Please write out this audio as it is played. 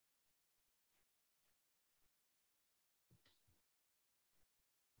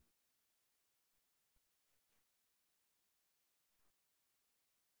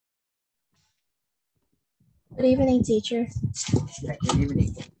Good evening, teacher. Yeah, good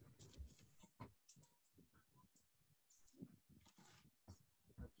evening.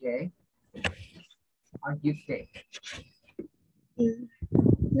 Okay. How do you say?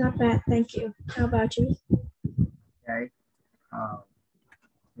 Not bad, thank you. How about you? Okay.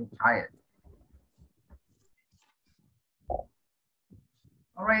 I'm tired.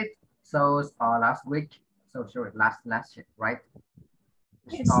 All right. So last week, so sorry, last lesson, right?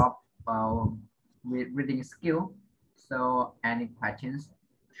 Yes. Stop with reading skill. So any questions?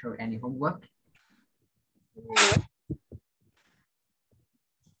 Show any homework?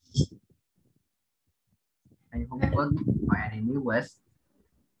 Any homework or any new words?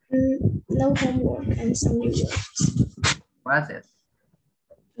 No homework and some new work. What is it?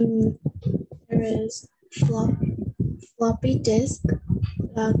 There is floppy disk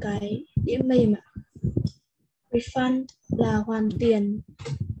là cái đĩa mềm ạ. Refund là hoàn tiền.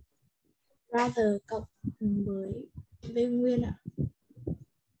 Rather cộng với v nguyên ạ.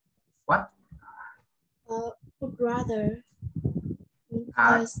 What? Would rather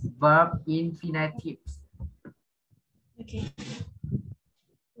implies Verb infinitives. okay.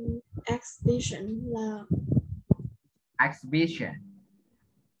 Exhibition là Exhibition.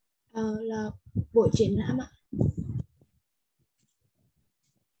 là buổi triển lãm ạ.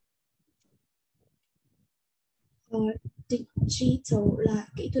 Digital là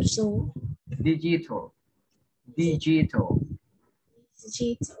kỹ thuật số. Digital. Digital.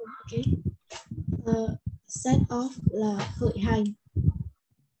 Digital, okay. Set off là khởi hành.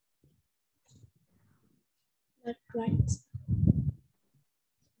 That's right.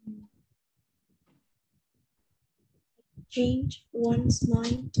 Change one's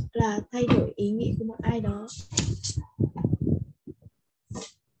mind là thay đổi ý nghĩ của một ai đó.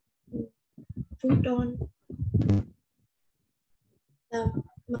 Put on là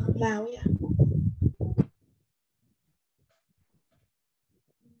mặc vào ấy ạ.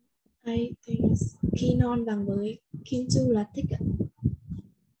 I think keen on bằng với keen to là thích ạ.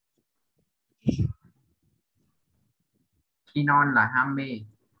 Keen on là ham mê.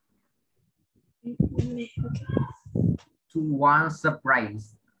 Okay. To one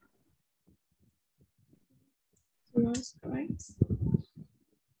surprise. One's right.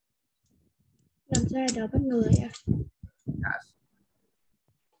 Làm cho ai đó bất ngờ ấy ạ. Yes.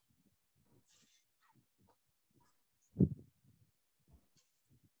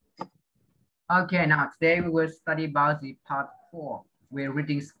 Okay, now today we will study about the part 4. We're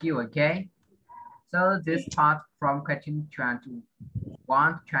reading skill, okay? So this part from question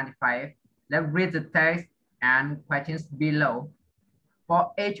 21 to 25. Let's read the text and questions below.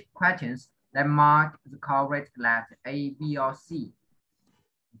 For each questions, let's mark the correct letter A, B, or C.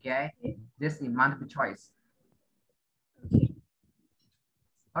 Okay, this is multiple choice. Okay.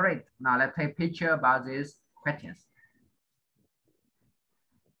 All right, now let's take a picture about these questions.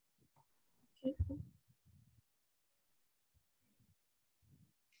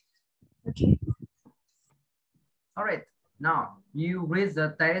 Okay. All right, now you read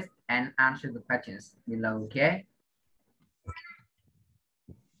the text and answer the questions below, okay?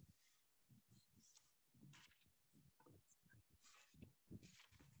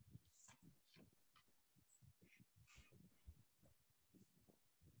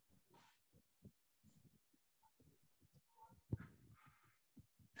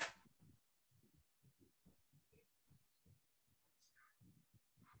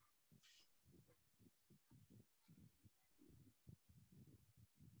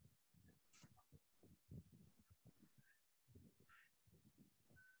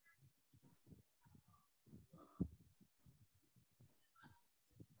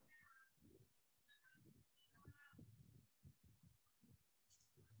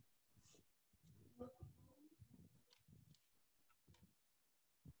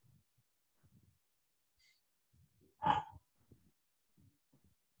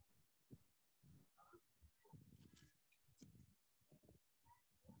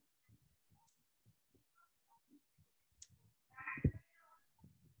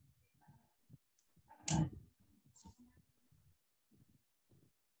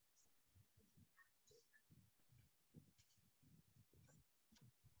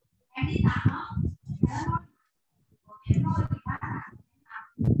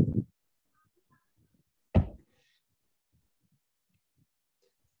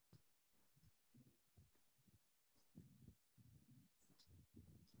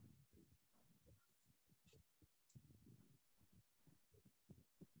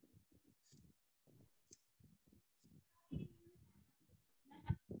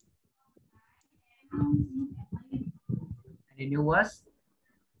 Any new words?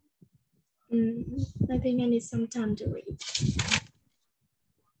 I think I need some time to read.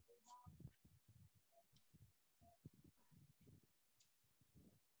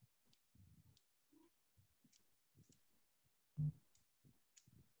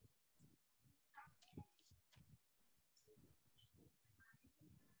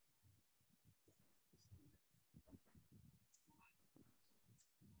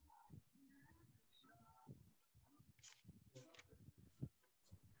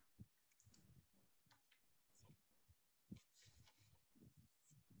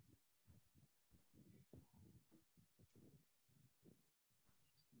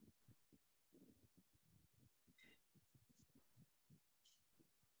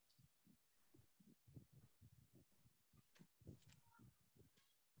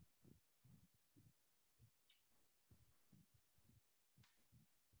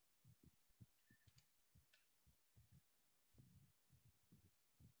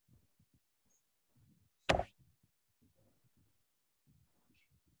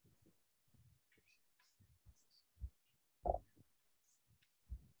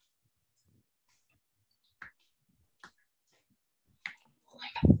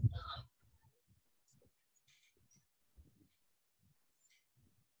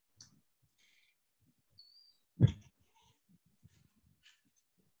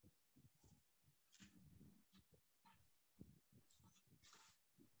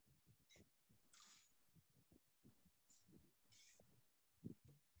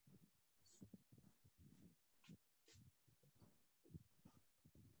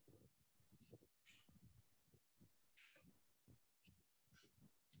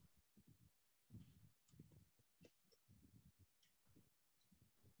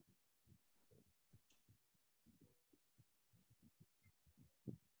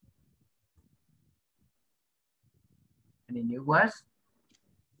 Any new words?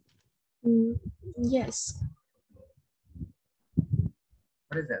 Yes.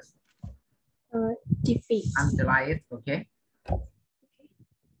 What is this? Defeat. Underline it, okay?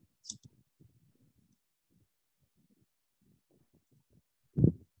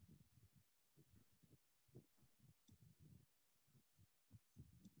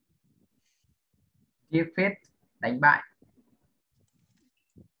 Defeat, đánh bại.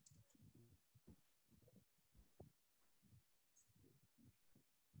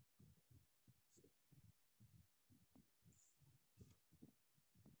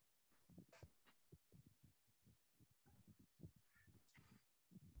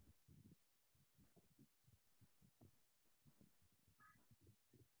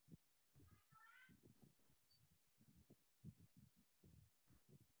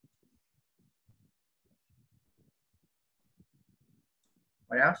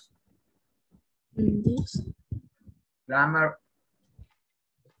 What else? This. Glamorous.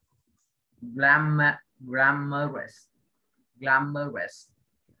 Glamorous.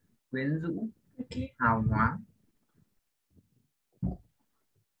 Quyến rũ. Okay. Hào nhoáng.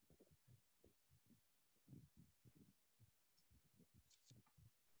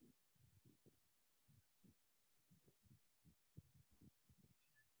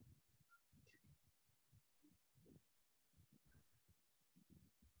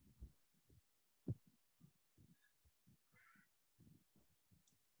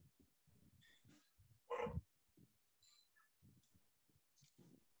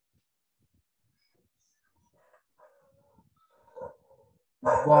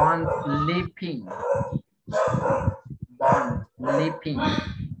 Bond leaping. Bond leaping.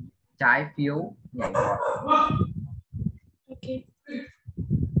 Trái phiếu nhảy vọt. Okay.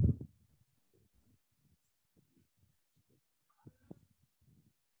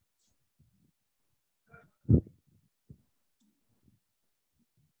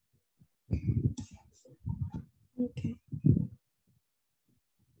 Okay.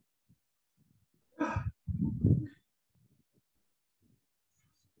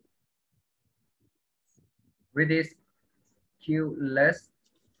 Ridiculous.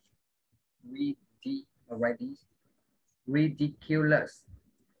 Ridiculous.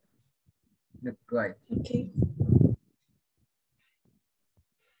 Nực cười. Okay.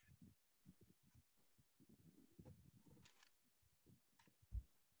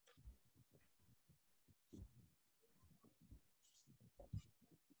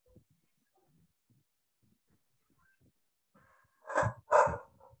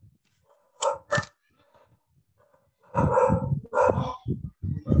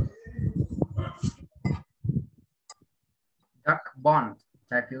 Duck bond.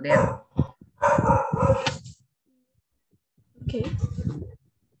 Trái phiếu đen. Okay.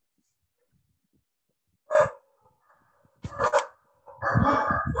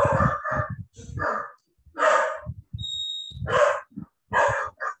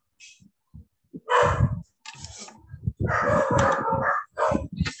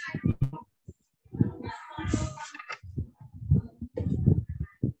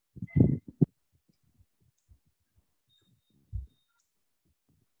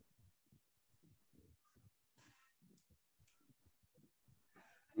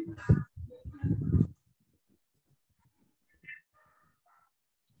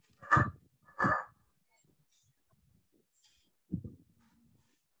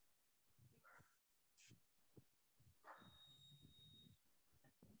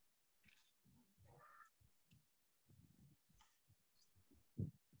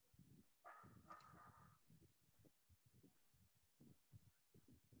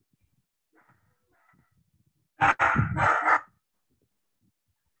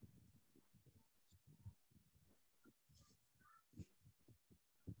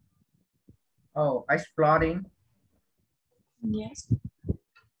 Oh, exploring. Yes.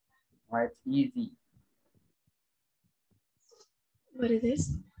 Oh, it's easy. What is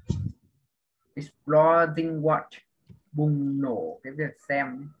this? Exploring what? Bùng nổ cái việc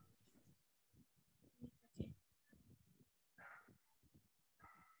xem.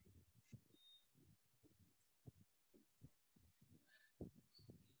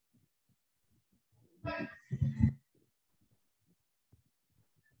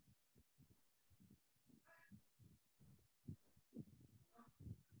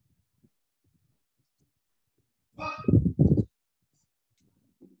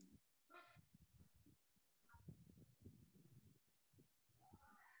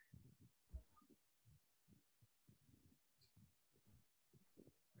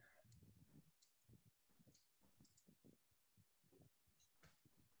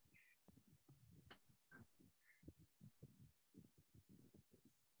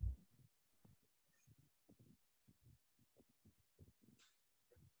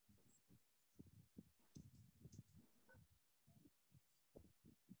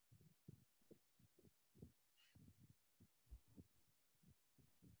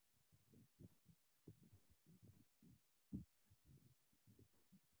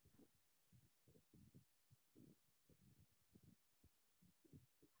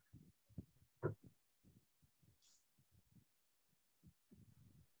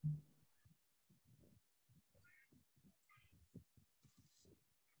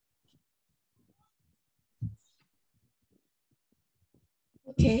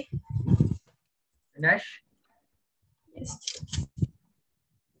 Okay. Finish. Yes.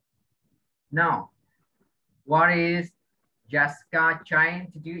 Now, what is Jessica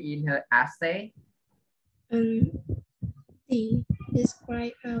trying to do in her essay? D.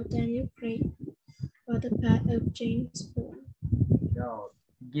 Describe how Daniel Craig for the part of James Bond. So,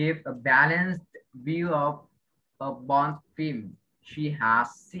 give a balanced view of a Bond film she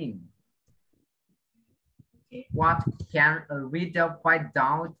has seen. Okay. What can a reader find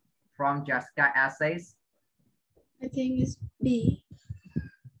out from Jessica essays? I think it's B.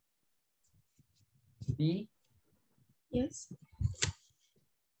 B. Yes.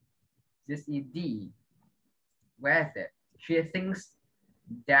 This is D. Where is it? She thinks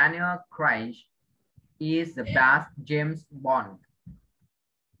Daniel Craig is the best James Bond.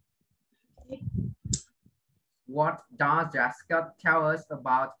 Okay. What does Jessica tell us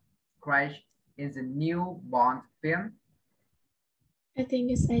about Craig in the new Bond film? I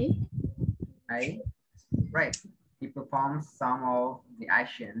think it's A. A. Right. He performs some of the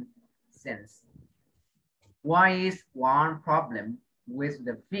action scenes. What is one problem with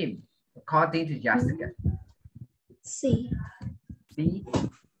the film, according to Jessica? C. C.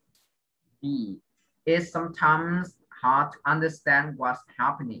 B. It's sometimes hard to understand what's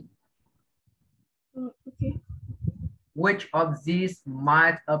happening. Oh, okay. Which of these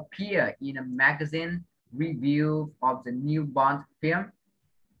might appear in a magazine review of the new Bond film?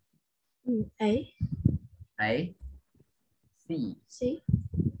 A. A. C. C.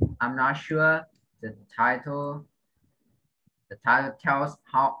 I'm not sure. The title tells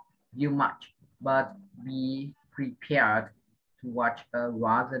how you much, but be prepared to watch a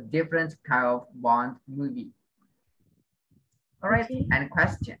rather different kind of Bond movie. All right, Okay. and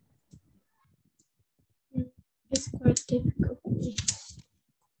question. It's quite difficult for me.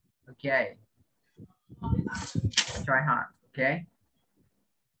 Okay. Try hard, okay?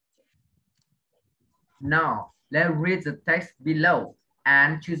 Now, let's read the text below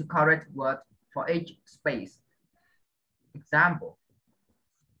and choose the correct word for each space. Example.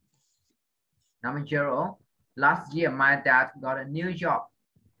 Number 0. Last year, my dad got a new job.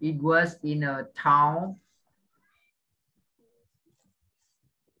 It was in a town.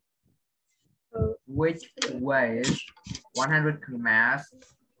 which weighs 100 kilometers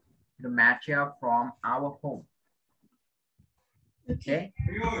from our home. Okay.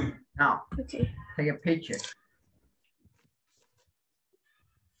 Now, Okay. take a picture.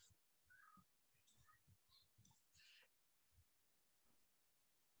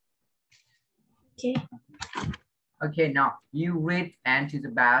 Okay. Okay, now you read and to the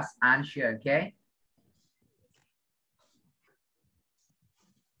best answer, okay?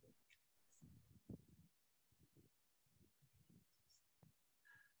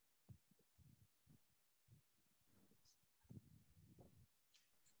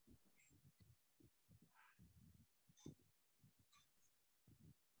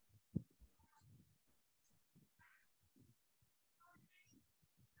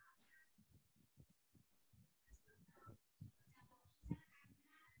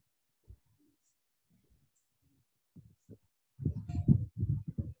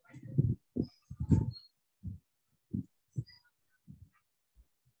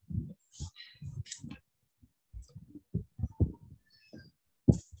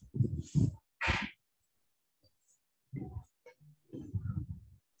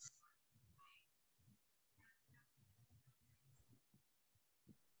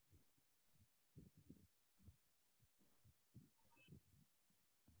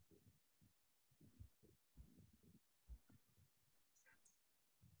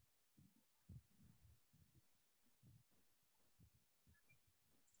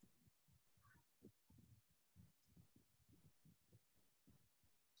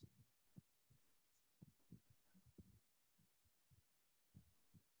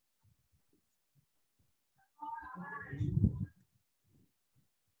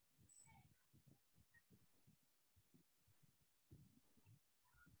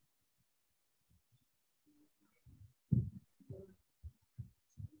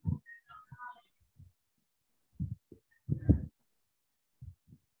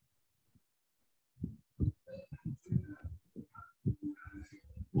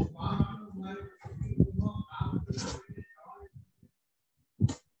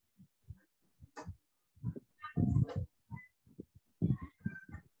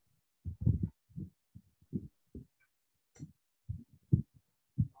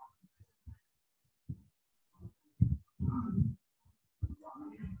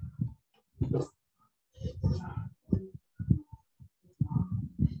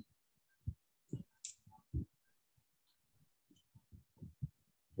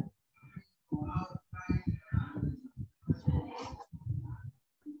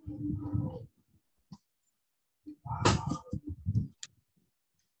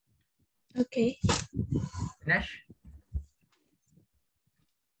 Okay. Finish.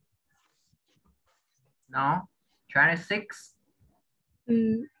 Now, 26.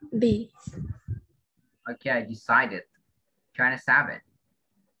 B. Okay, I decided. 27.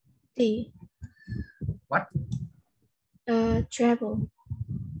 D. What? Travel.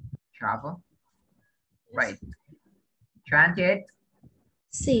 Travel. Right. 28.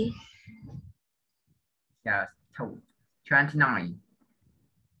 C. Yes, told. 29.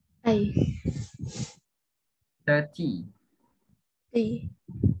 A. 30. D.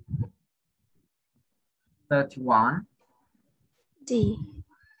 31. D.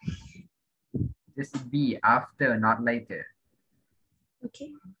 This is B after, not later.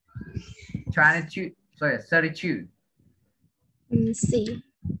 Okay. 22. Sorry, 32. C.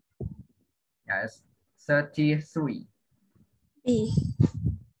 Yes. 33. B.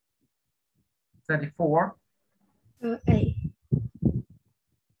 34. A.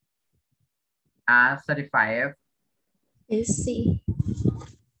 And 35. Is C.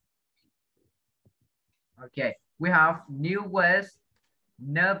 Okay. We have new words: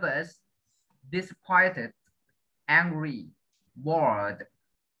 nervous, disappointed, angry, bored.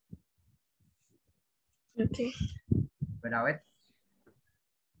 Okay. Without it.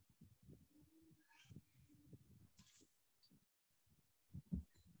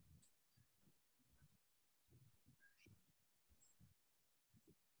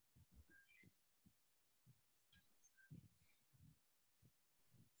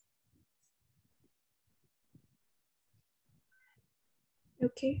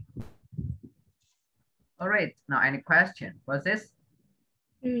 Okay. All right. Now, any question? Was this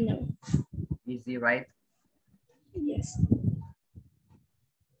No. easy, right? Yes.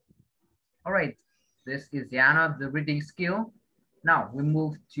 All right. This is the end of the reading skill. Now we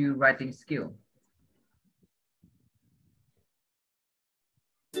move to writing skill.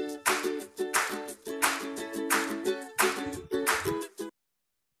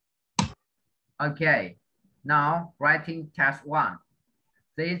 Okay. Now writing task 1.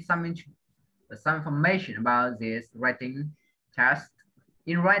 There is some some information about this writing test.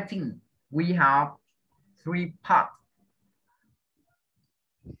 In writing, we have 3 parts.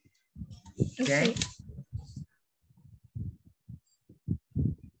 Okay.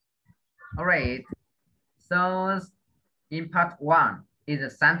 All right. So in part 1 is a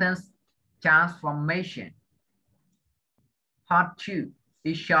sentence transformation. Part 2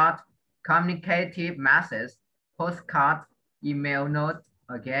 is short communicative messages, postcard, email note.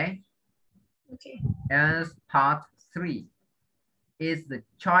 Okay. And part 3 is the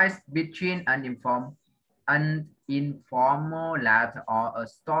choice between an informal letter or a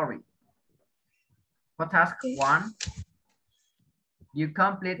story. For task 1, you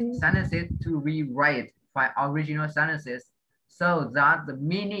complete sentences to rewrite 5 original sentences so that the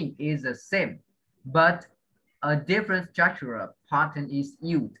meaning is the same, but a different structural pattern is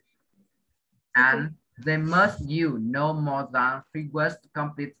used. And they must use no more than 3 words to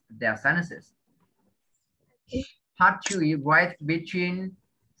complete their sentences. Part 2 is write between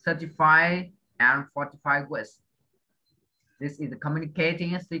 35 and 45 words. This is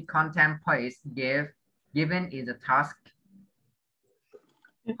communicating the content place given in the task.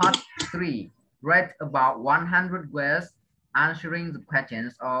 Part 3, write about 100 words answering the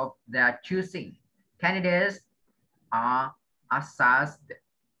questions of their choosing. Candidates are assessed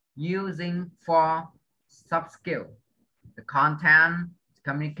using 4 sub-skills: the content, the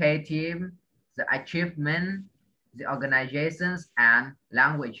communicative, the achievement, the organizations, and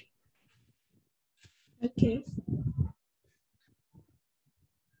language. Okay.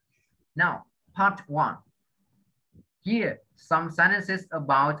 Now, part 1. Here, some sentences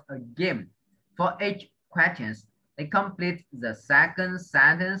about a game. For each question, they complete the second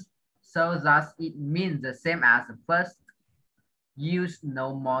sentence so that it means the same as the first. Use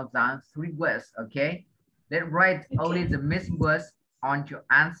no more than 3 words, okay? Let's write only the missing words on your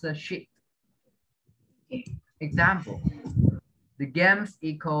answer sheet. Example, the games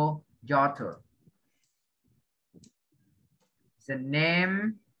equal Jotter. The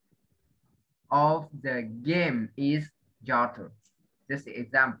name of the game is Jotter. This is the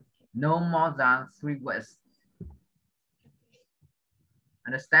example. No more than 3 words.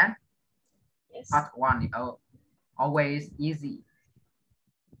 Understand? Yes. Part 1 is always easy.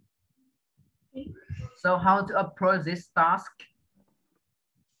 So how to approach this task?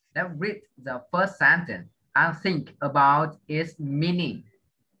 Let's read the first sentence and think about its meaning.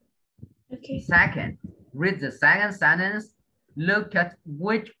 Second, read the second sentence. Look at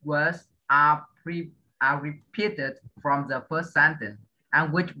which words are repeated from the first sentence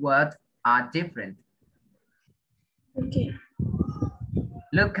and which words are different.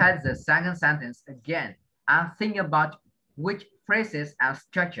 Look at the second sentence again and think about which phrases and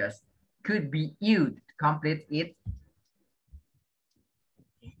structures could be used to complete it.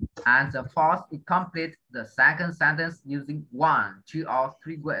 And the fourth, it complete the second sentence using 1, 2, or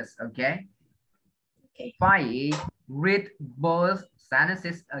 3 words, okay? 5, read both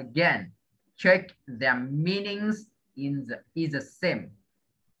sentences again. Check their meanings is the same.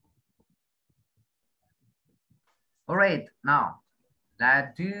 All right, now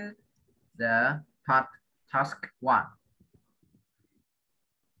let's do the task 1.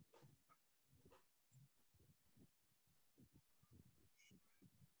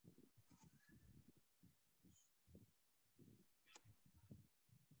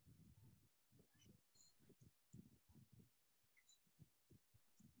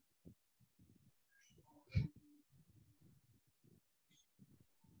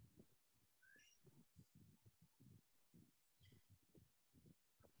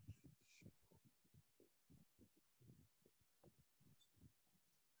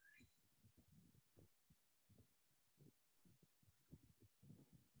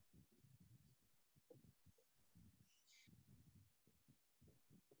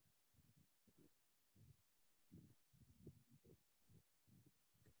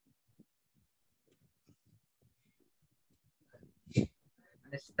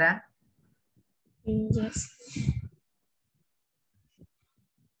 Understand? Yes.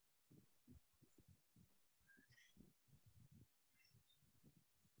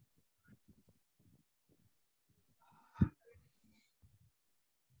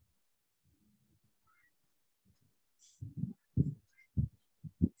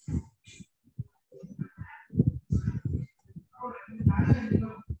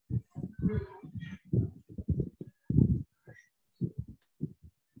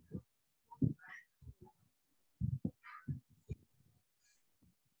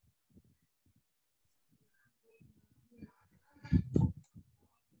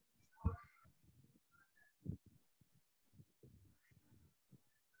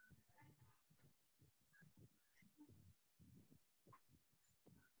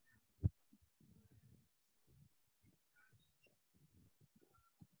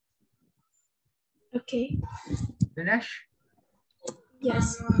 Okay. Finish?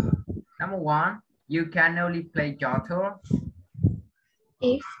 Yes. Number 1, you can only play Jotto.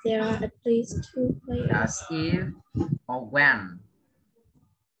 If there are at least 2 That's players. if or when.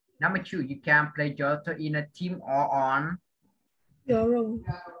 Number 2, you can play Jotto in a team or on Your own.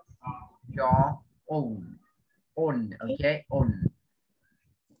 your own. Own, okay? Own.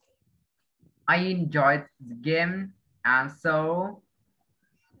 I enjoyed the game and so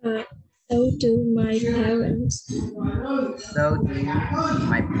So do my parents. do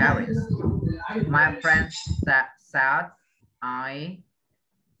my parents. My friends said I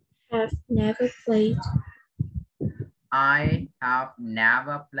Have never played. have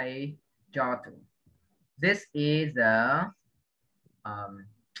never played Jotto. This is a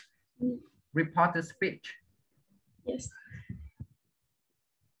reporter speech. Yes.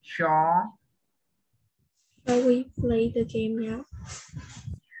 Sure, Shall we play the game now?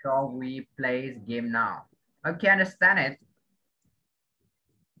 shall we play the game now? Okay, understand it.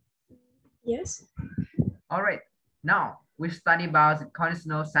 Yes. All right. Now we study about the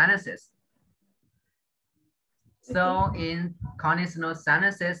conditional sentences. So in conditional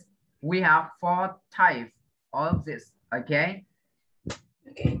sentences, we have 4 types of this. Okay.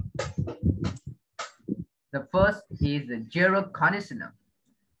 Okay. The first is the general conditional.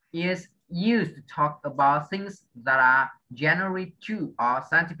 It is used to talk about things that are generally true or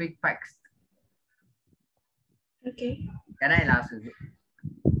scientific facts. Okay. Cái này là sử dụng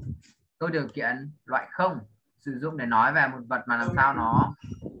câu điều kiện loại không, sử dụng để nói về một vật mà làm sao nó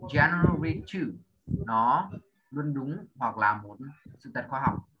generally true, nó luôn đúng hoặc là một sự thật khoa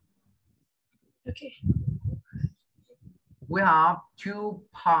học. Okay. We have 2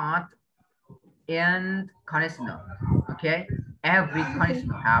 parts in conditional. Okay, every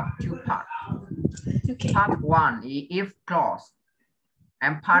conditional have 2 parts. Okay. Part 1 is if clause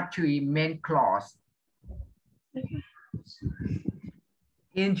and part 2 is main clause. Okay.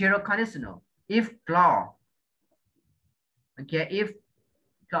 In general conditional, if clause, okay, if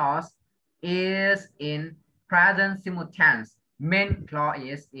clause is in present simple tense, main clause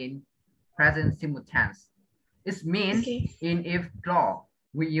is in present simple tense. It means in if clause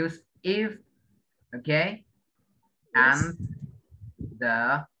we use if, okay, Yes. and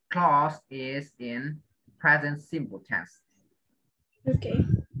the clause is in present simple tense. Okay.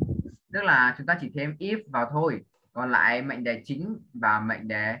 Tức là chúng ta chỉ thêm if vào thôi, còn lại mệnh đề chính và mệnh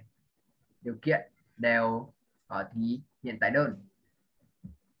đề điều kiện đều ở thì hiện tại đơn.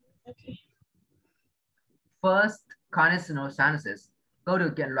 Okay. First, conditional sentences. Câu điều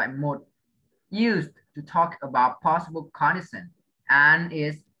kiện loại 1 used to talk about possible condition and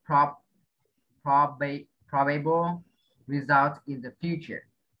its probable result in the future.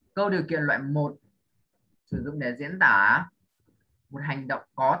 Câu điều kiện loại 1 sử dụng để diễn tả một hành động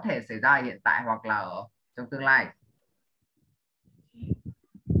có thể xảy ra hiện tại hoặc là ở trong tương lai.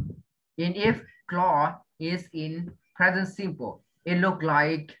 In if clause is in present simple, it looks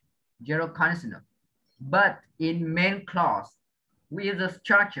like general conditional. But in main clause, with the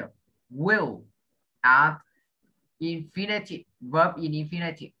structure will add infinitive, verb in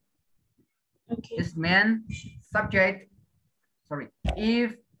infinitive. Okay. This means subject, sorry,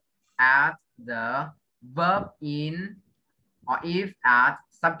 if add the verb in, or if add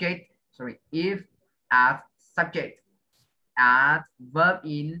subject, sorry, if add subject, add verb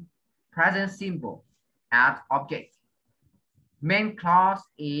in present simple, add object. Main clause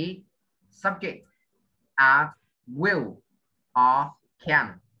is subject, add will or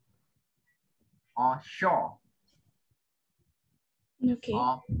can or shall Okay.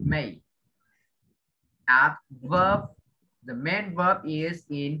 or may. Add verb, the main verb is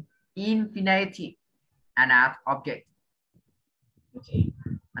in infinitive and add object. Okay.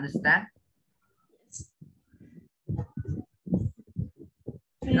 Understand? Yes.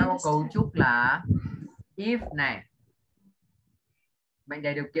 Nó có cấu trúc là if này, mệnh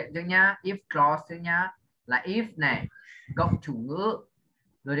đề điều kiện trước nhá, if clause trước nhá, là if này cộng chủ ngữ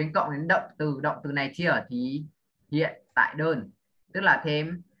rồi đến cộng đến động từ này chia ở thì hiện tại đơn, tức là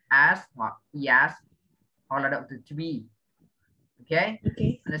thêm as hoặc es hoặc là động từ to be. Okay?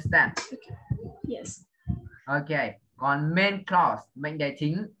 Okay. Understand? Okay. Yes. Okay. Còn main clause, mệnh đề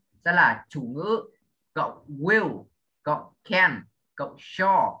chính sẽ là chủ ngữ cộng will cộng can cộng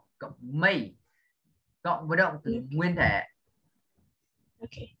shall cộng may cộng với động từ nguyên thể.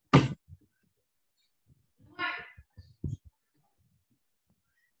 Okay.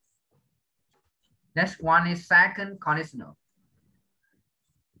 Next one is second conditional.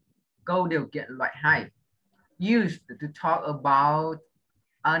 Câu điều kiện loại 2. Used to talk about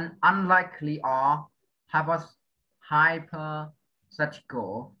an unlikely or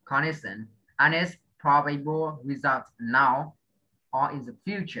hypothetical condition and its probable result now or in the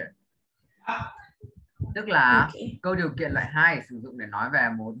future. Tức là Okay. câu điều kiện loại 2 sử dụng để nói về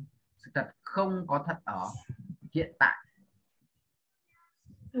một sự thật không có thật ở hiện tại.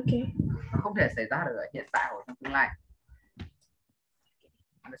 Okay. Nó không thể xảy ra được ở hiện tại hoặc trong tương lai.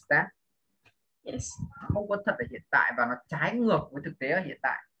 Understand? Yes. Nó không có thật ở hiện tại và nó trái ngược với thực tế ở hiện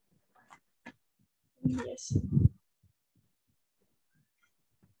tại. Yes.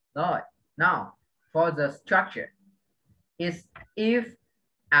 Rồi, now for the structure is if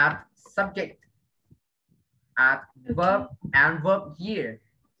at subject at verb and verb here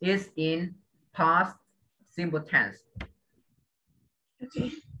is in past simple tense.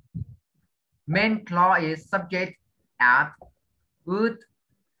 Okay. Main clause is subject at would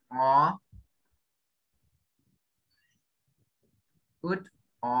or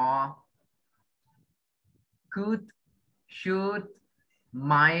could, should,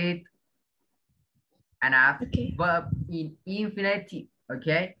 might, and at verb in infinitive.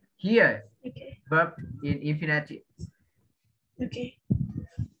 Okay, here verb in infinitive. Okay.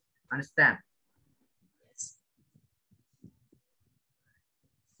 Understand?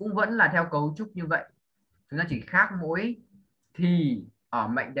 Cũng vẫn là theo cấu trúc như vậy. Chúng ta chỉ khác mỗi thì ở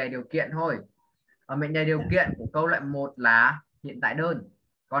mệnh đề điều kiện thôi. Ở mệnh đề điều kiện của câu loại 1 là hiện tại đơn,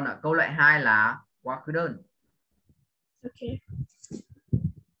 còn ở câu loại 2 là quá khứ đơn. Okay.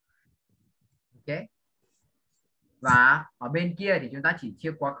 Ok. Và ở bên kia thì chúng ta chỉ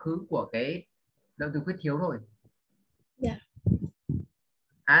chia quá khứ của cái động từ quyết thiếu thôi. Yeah.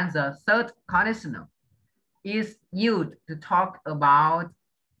 And the third conditional is used to talk about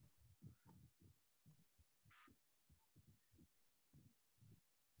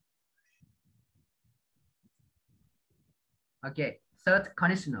third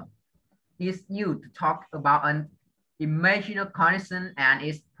conditional is used to talk about an imaginary condition and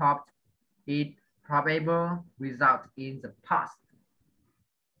its probable result in the past.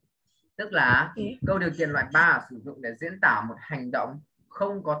 Tức là câu điều kiện loại 3 sử dụng để diễn tả một hành động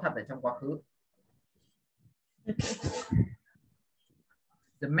không có thật ở trong quá khứ.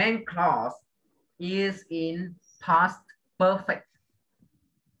 The main clause is in past perfect.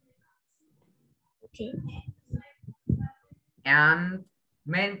 Okay. And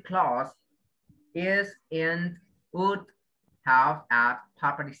main clause is in would have at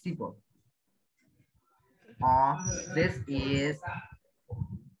past participle. Or this is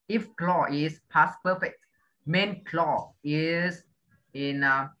if clause is past perfect, main clause is in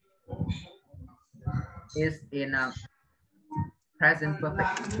present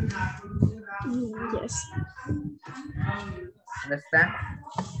perfect. Yes. Understand?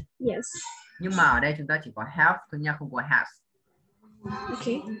 Yes. Nhưng mà ở đây chúng ta chỉ có have thôi nha, không có has.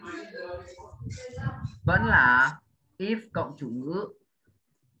 Okay. Vẫn là if cộng chủ ngữ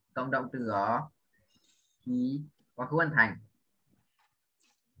cộng động từ ở thì quá khứ hoàn thành.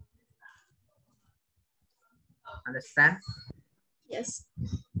 Understand? Yes.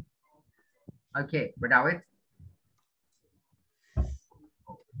 Okay, bắt đầu it.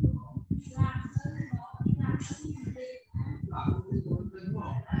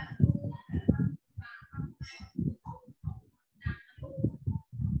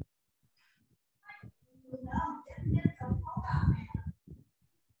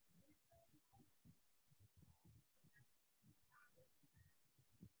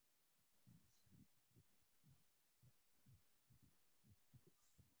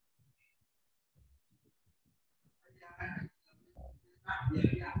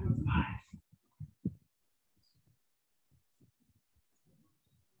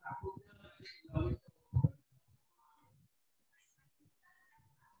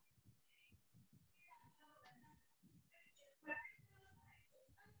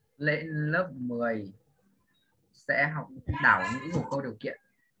 Lên lớp 10 sẽ học đảo ngữ của câu điều kiện.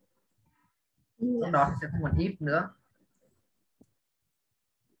 Lúc đó thì sẽ không còn if nữa.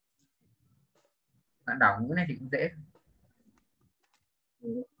 Bạn đảo ngữ này thì cũng dễ.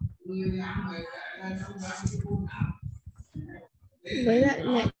 Với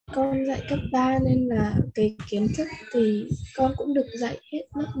lại con dạy cấp 3 nên là cái kiến thức thì con cũng được dạy hết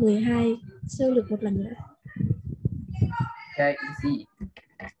lớp 12 sơ lược một lần nữa. Okay, easy.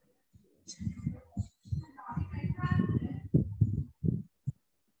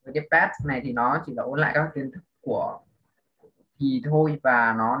 Với cái patch này thì nó chỉ là ôn lại các kiến thức của thì thôi,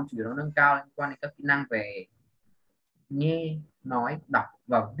 và nó chủ yếu nâng cao liên quan đến các kỹ năng về nghe, nói, đọc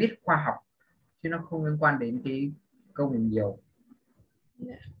và viết khoa học, chứ nó không liên quan đến cái câu mình nhiều.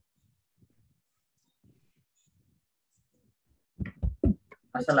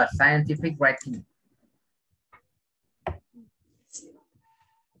 Nó sẽ là scientific writing.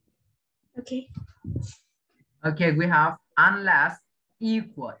 Okay. Okay, we have unless,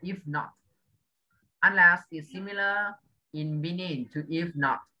 equal, if not. Unless is similar in meaning to if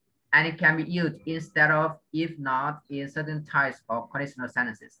not, and it can be used instead of if not in certain types of conditional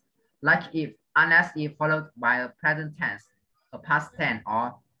sentences, like if, unless if followed by a present tense, a past tense,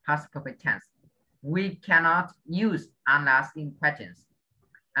 or past perfect tense. We cannot use unless in questions,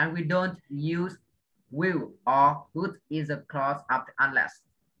 and we don't use will or would is a clause after unless.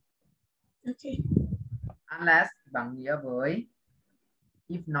 Okay. Unless bằng nghĩa với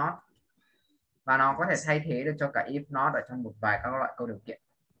if not, và nó có thể thay thế được cho cả if not ở trong một vài các loại câu điều kiện,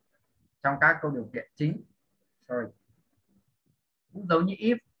 trong các câu điều kiện chính. Sorry. Cũng giống như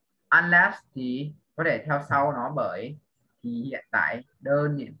if, unless thì có thể theo sau nó bởi thì hiện tại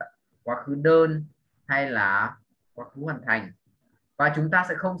đơn, hiện tại quá khứ đơn, hay là quá khứ hoàn thành, và chúng ta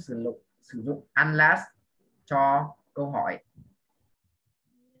sẽ không sử dụng unless cho câu hỏi.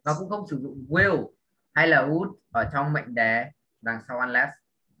 Nó cũng không sử dụng will hay là would ở trong mệnh đề đằng sau unless.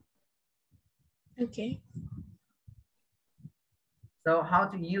 Okay. So how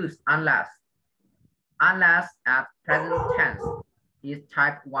to use unless? Unless at present tense is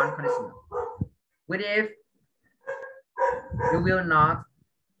type 1 conditional. With if, you will not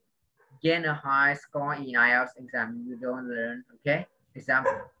gain a high score in IELTS exam. You don't learn, okay?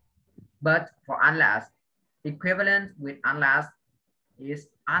 Example. But for unless, equivalent with unless is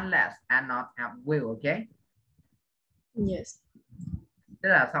unless and not have will, okay? Yes. Tức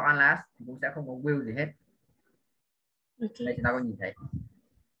là sau unless thì cũng sẽ không có will gì hết. Okay. Đây chúng ta có nhìn thấy.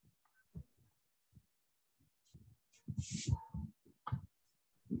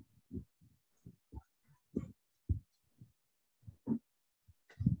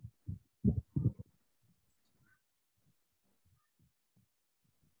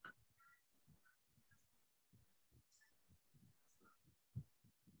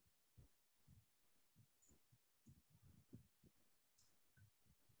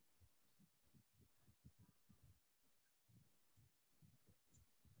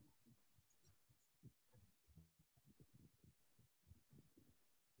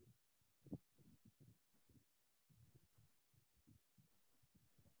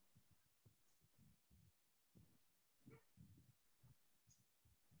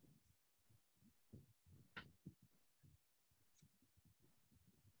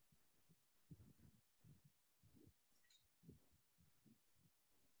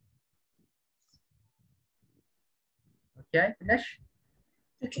 Okay, finish.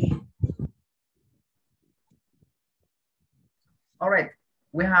 Okay. All right,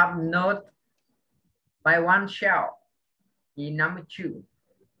 we have note by one shell in number 2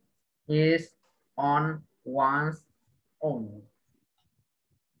 is on one's own.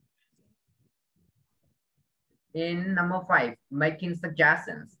 In number 5, making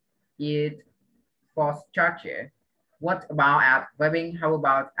suggestions is for structure. What about adverbing? How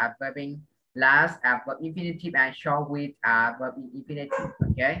about adverbing? Last adverb infinitive and short with adverb infinitive,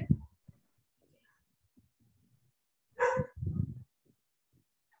 okay?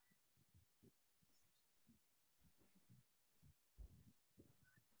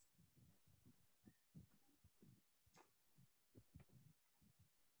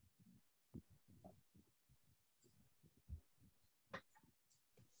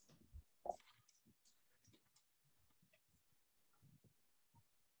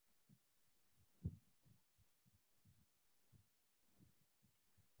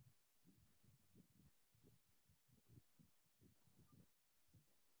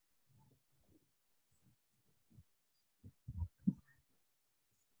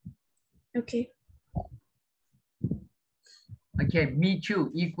 Okay. Okay, me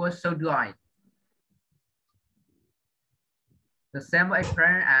too equals so do I. The same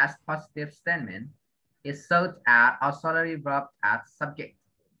expression as positive statement is served as auxiliary verb as subject.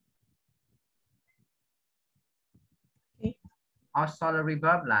 Okay. Auxiliary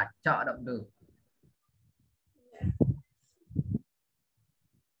verb là trợ động từ.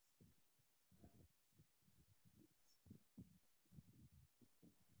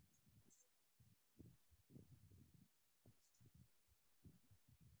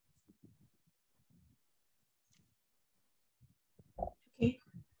 Okay.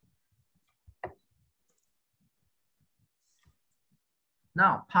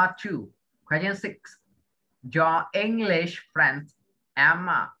 Now, part 2, question 6. Your English friend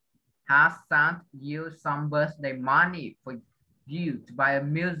Emma has sent you some birthday money for you to buy a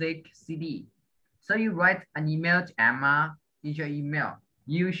music CD. So you write an email to Emma in your email.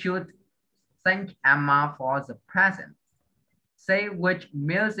 You should thank Emma for the present. Say which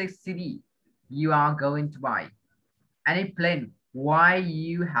music CD you are going to buy. Any plan why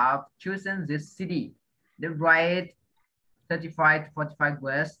you have chosen this city. Then write 35 to 45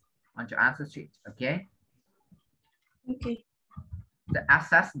 words on your answer sheet, okay? Okay. The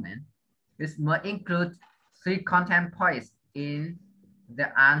assessment is must include 3 content points in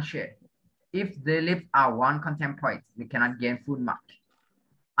the answer. If they leave out 1 content point, they cannot gain full mark.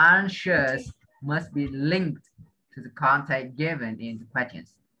 Answers must be linked to the content given in the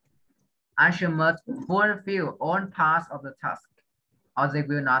questions. Answer must fulfill all parts of the task, or they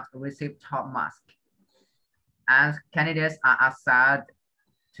will not receive top marks. And candidates are asked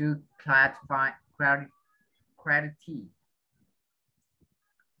to clarify clarity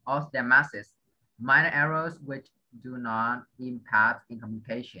of their masses. Minor errors which do not impact in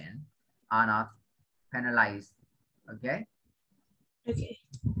communication are not penalized. Okay? Okay.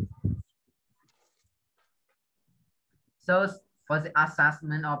 So for the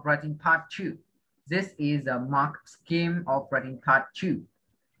assessment of writing part 2, this is a mark scheme of writing part 2.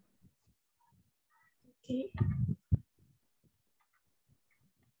 Okay.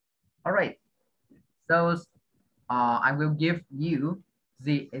 All right. So I will give you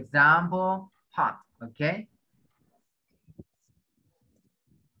the example part, okay?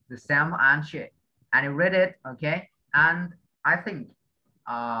 The sample answer, and you read it, okay? And I think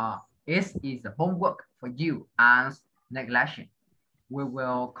it is the homework for you and next lesson. We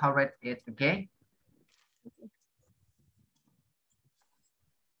will correct it, okay?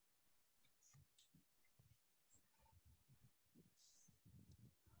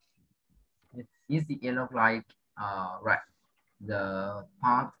 It's easy, it look like right, the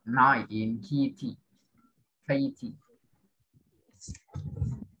part 9 in KET.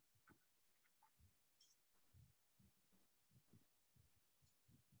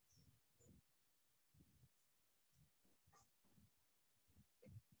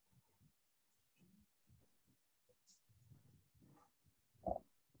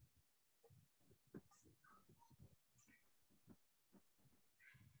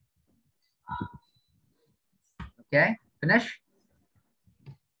 Okay, finish?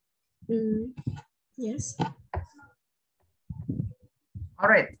 Yes. All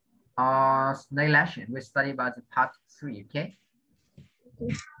right. Next lesson, we study about the part 3, okay?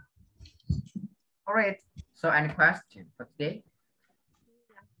 Okay. All right. So any question for today?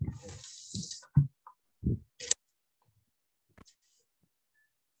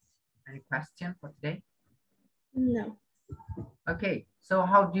 Any question for today? No. Okay. So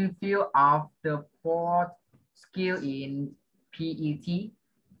how do you feel of the 4th skill in PET?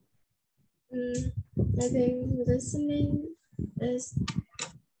 I think listening is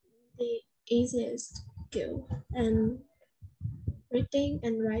the easiest skill, and reading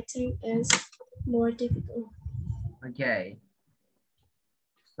and writing is more difficult. Okay.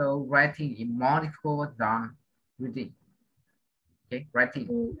 So writing is more difficult than reading. Okay,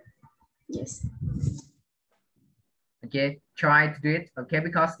 writing. Yes. Okay, try to do it. Okay,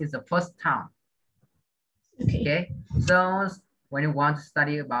 because it's the first time. Okay. Okay, so when you want to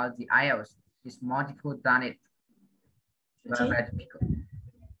study about the IELTS, it's more difficult than it. Okay. Very difficult.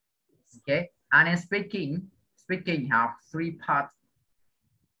 Okay, and in speaking have 3 parts,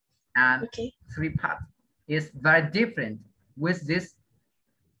 and 3 parts is very different with this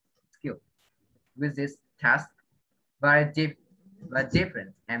skill, with this task, very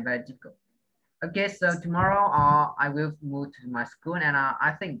different and very difficult. Okay, so tomorrow I will move to my school, and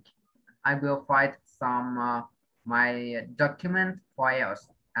I think I will find some my document files,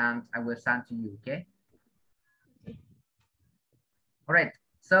 and I will send to you. Okay. All right.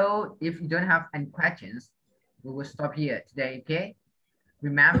 So if you don't have any questions, we will stop here today. Okay.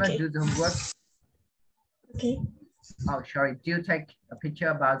 Remember, do the homework. Okay. Oh, sorry. Do you take a picture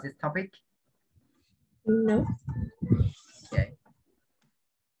about this topic? No. Okay.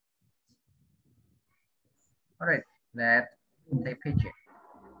 All right. Let's take picture.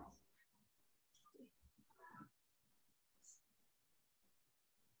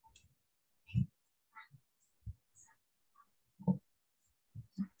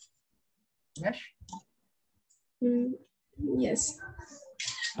 Yes. Yes.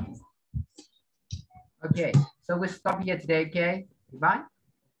 Okay. So we stop here today. Okay. Goodbye.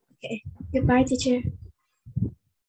 Okay. Goodbye, teacher.